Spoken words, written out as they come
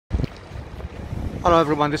Hello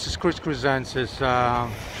everyone, this is Chris Presents. It's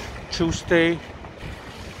Tuesday,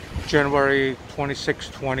 January 26,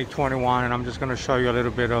 2021, and I'm just going to show you a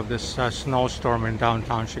little bit of this snowstorm in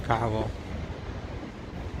downtown Chicago.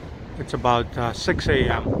 It's about 6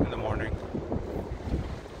 a.m. in the morning,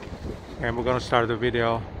 and we're going to start the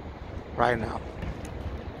video right now.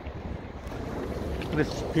 This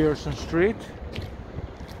is Pearson Street.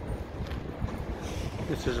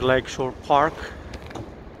 This is Lakeshore Park.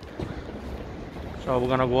 So we're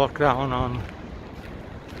gonna walk down on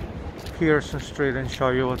Pearson Street and show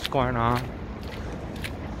you what's going on.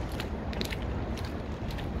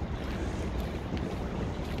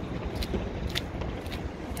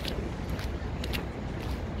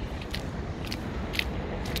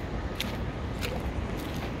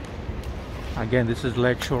 Again, this is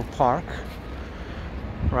Lakeshore Park,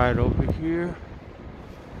 right over here.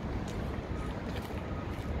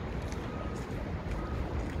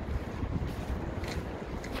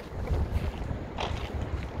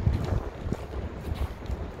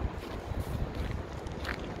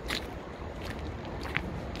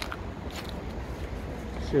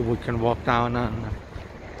 See if we can walk down on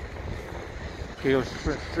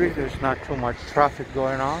Pearson Street. There's not too much traffic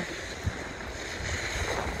going on.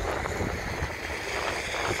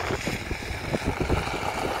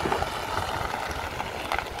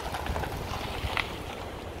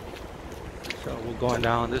 So we're going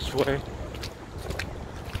down this way.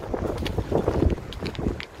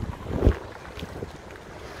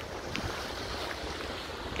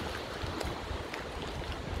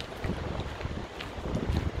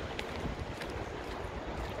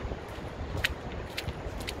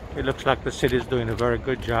 It looks like the city is doing a very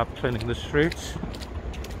good job cleaning the streets.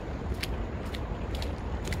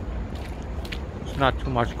 There's not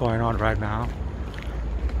too much going on right now.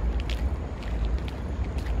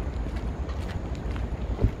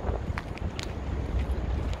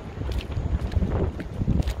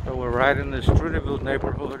 So we're right in the Streeterville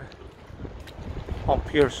neighborhood on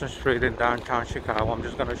Pearson Street in downtown Chicago. I'm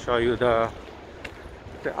just going to show you the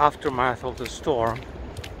aftermath of the storm.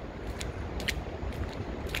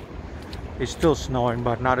 It's still snowing,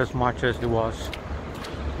 but not as much as it was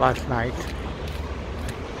last night.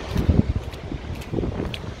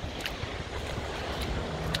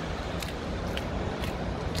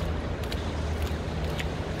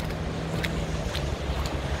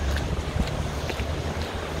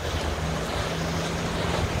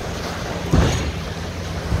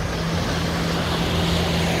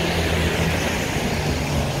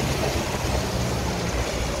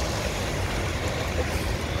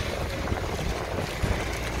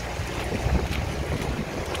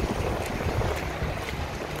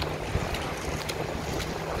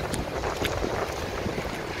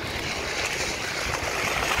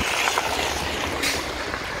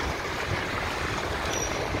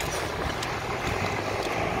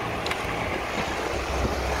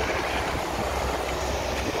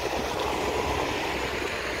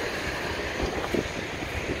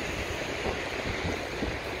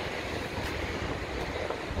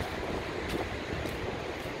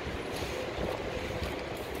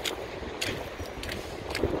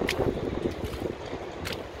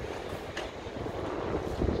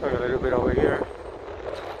 A little bit over here.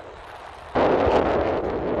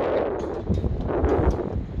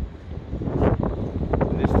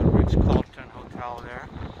 And this is the Ritz-Carlton Hotel there.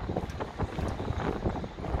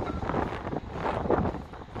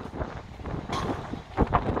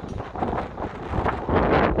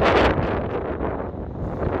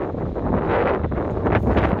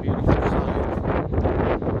 Beautiful side.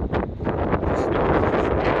 The snow is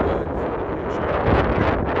really good.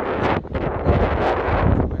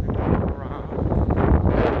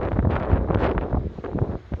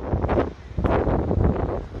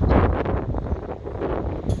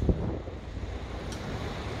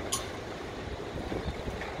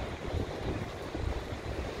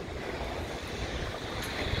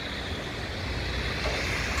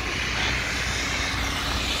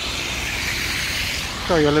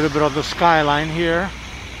 Show you a little bit of the skyline here.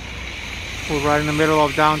 We're right in the middle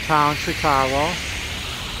of downtown Chicago.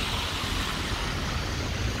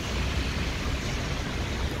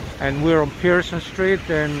 And we're on Pearson Street,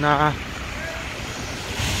 and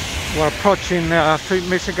we're approaching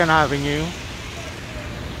Michigan Avenue.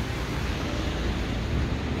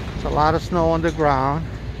 It's a lot of snow on the ground,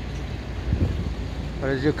 but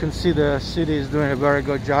as you can see, the city is doing a very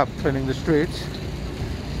good job cleaning the streets.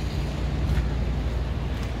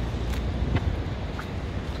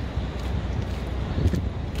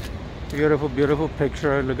 Beautiful, beautiful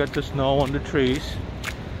picture. Look at the snow on the trees.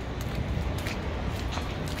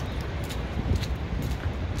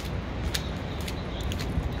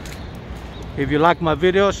 If you like my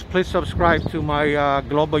videos, please subscribe to my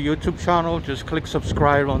global YouTube channel. Just click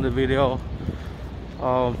subscribe on the video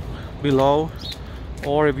below,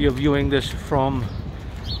 or if you're viewing this from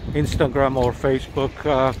Instagram or Facebook,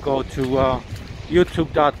 go to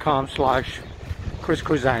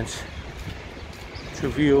youtube.com/ChrisCresents to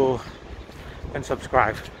view and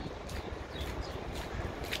subscribe.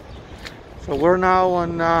 So we're now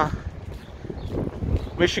on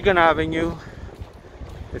Michigan Avenue.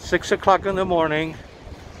 It's 6 o'clock in the morning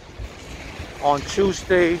on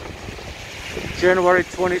Tuesday, January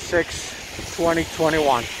 26,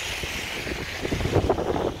 2021.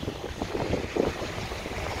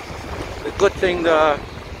 The good thing, the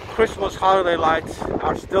Christmas holiday lights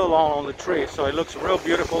are still on the tree, so it looks real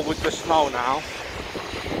beautiful with the snow now.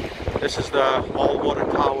 This is the all-water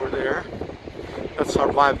tower there that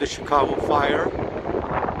survived the Chicago fire.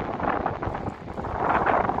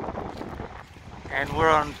 And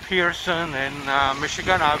we're on Pearson and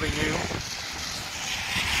Michigan Avenue.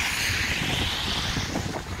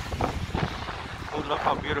 Oh, look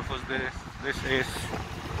how beautiful this is.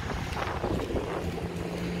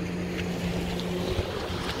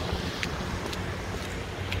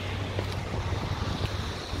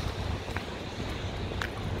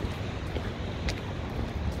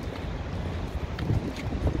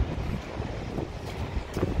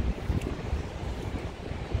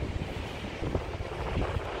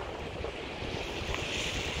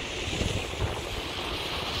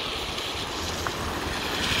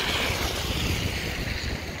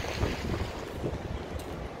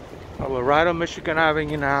 We're right on Michigan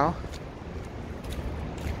Avenue now.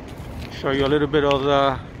 Show you a little bit of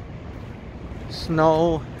the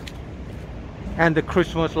snow and the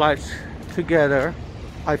Christmas lights together.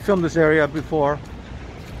 I filmed this area before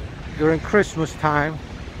during Christmas time,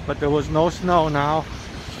 but there was no snow now.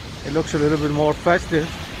 It looks a little bit more festive.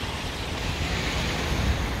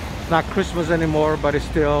 It's not Christmas anymore, but it's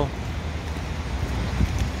still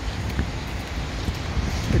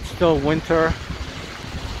winter.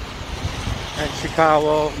 And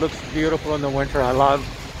Chicago looks beautiful in the winter. I love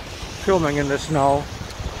filming in the snow.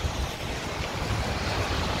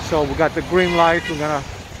 So we got the green light. We're gonna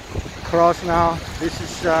cross now. This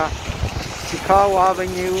is Chicago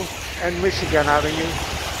Avenue and Michigan Avenue.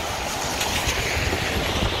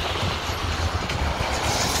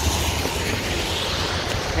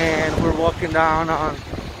 And we're walking down on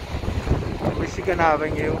Michigan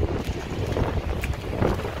Avenue.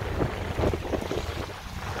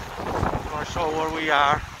 So where we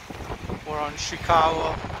are, we're on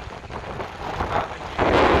Chicago Avenue.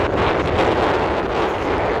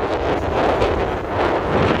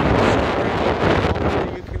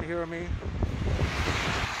 Hopefully you can hear me.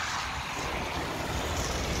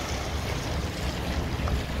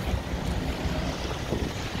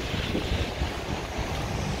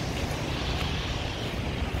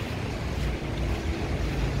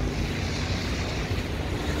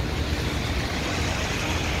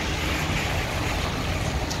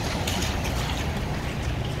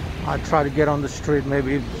 I'll try to get on the street,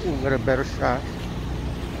 maybe we'll get a better shot.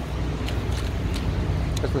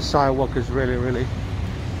 Because the sidewalk is really, really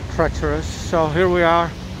treacherous. So here we are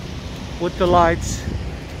with the lights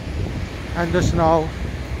and the snow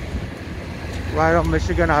right on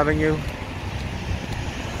Michigan Avenue.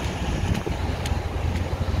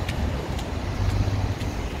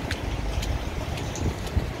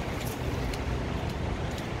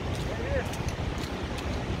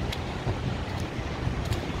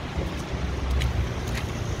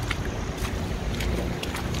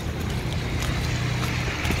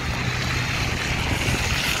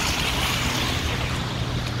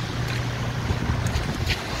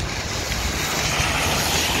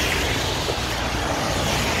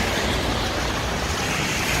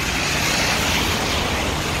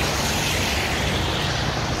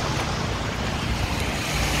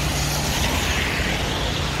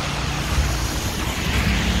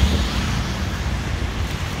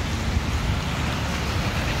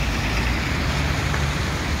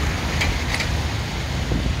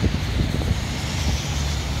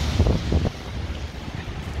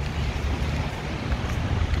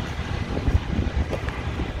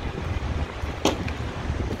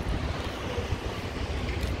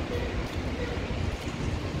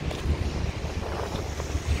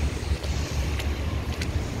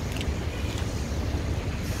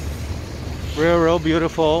 Real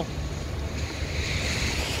beautiful.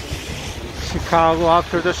 Chicago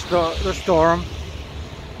after the storm.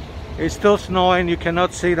 It's still snowing. You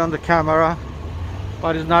cannot see it on the camera,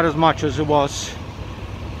 but it's not as much as it was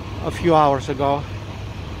a few hours ago.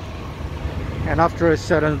 And after it's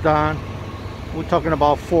said and done, We're talking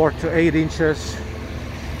about 4 to 8 inches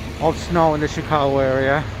of snow in the Chicago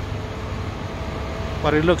area.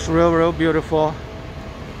 But it looks real beautiful.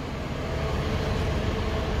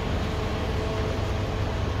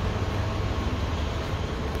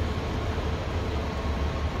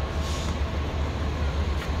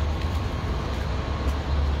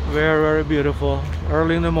 Very beautiful.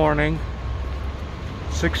 Early in the morning,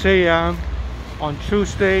 6 a.m. on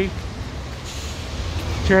Tuesday,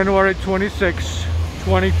 January 26,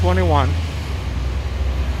 2021.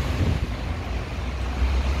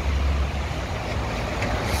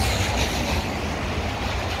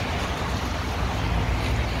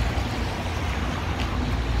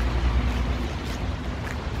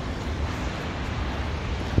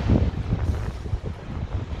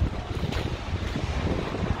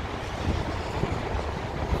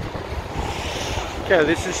 Okay,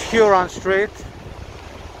 this is Huron Street,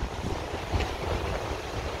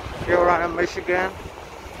 Huron, Michigan.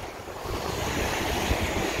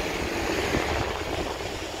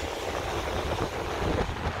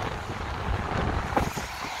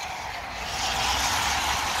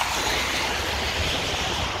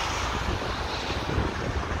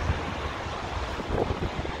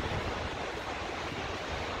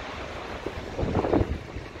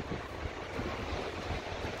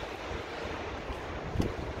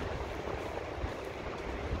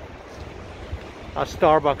 A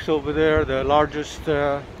Starbucks over there, the largest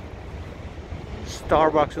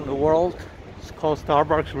Starbucks in the world. It's called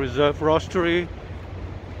Starbucks Reserve Roastery.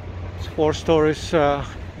 It's 4 stories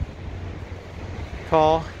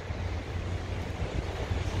tall.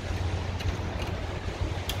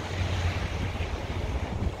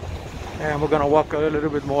 And we're gonna walk a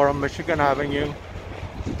little bit more on Michigan Avenue.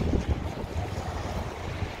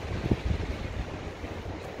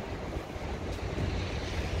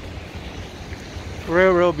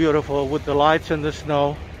 Real beautiful with the lights and the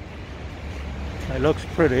snow. It looks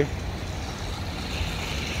pretty.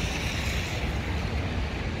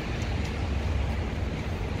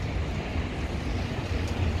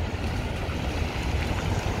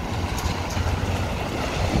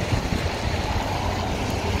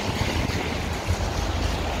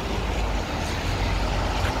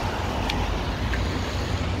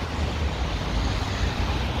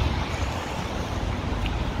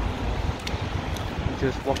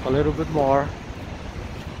 Just walk a little bit more.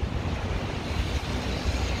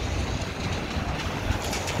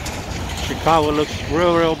 Chicago looks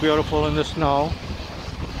real beautiful in the snow.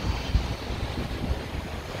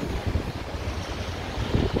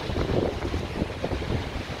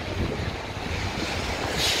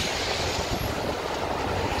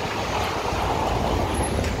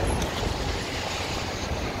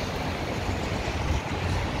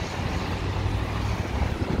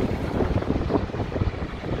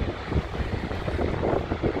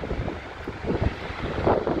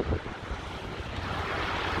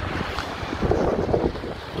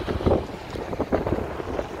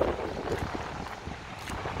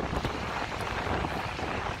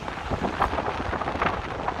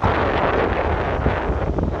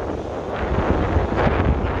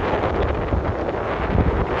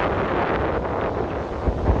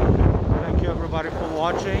 For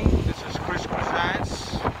watching. This is Chris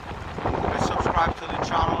Presents. Please subscribe to the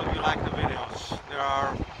channel if you like the videos. There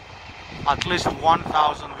are at least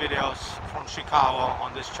 1,000 videos from Chicago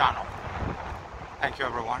on this channel. Thank you,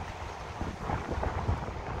 everyone.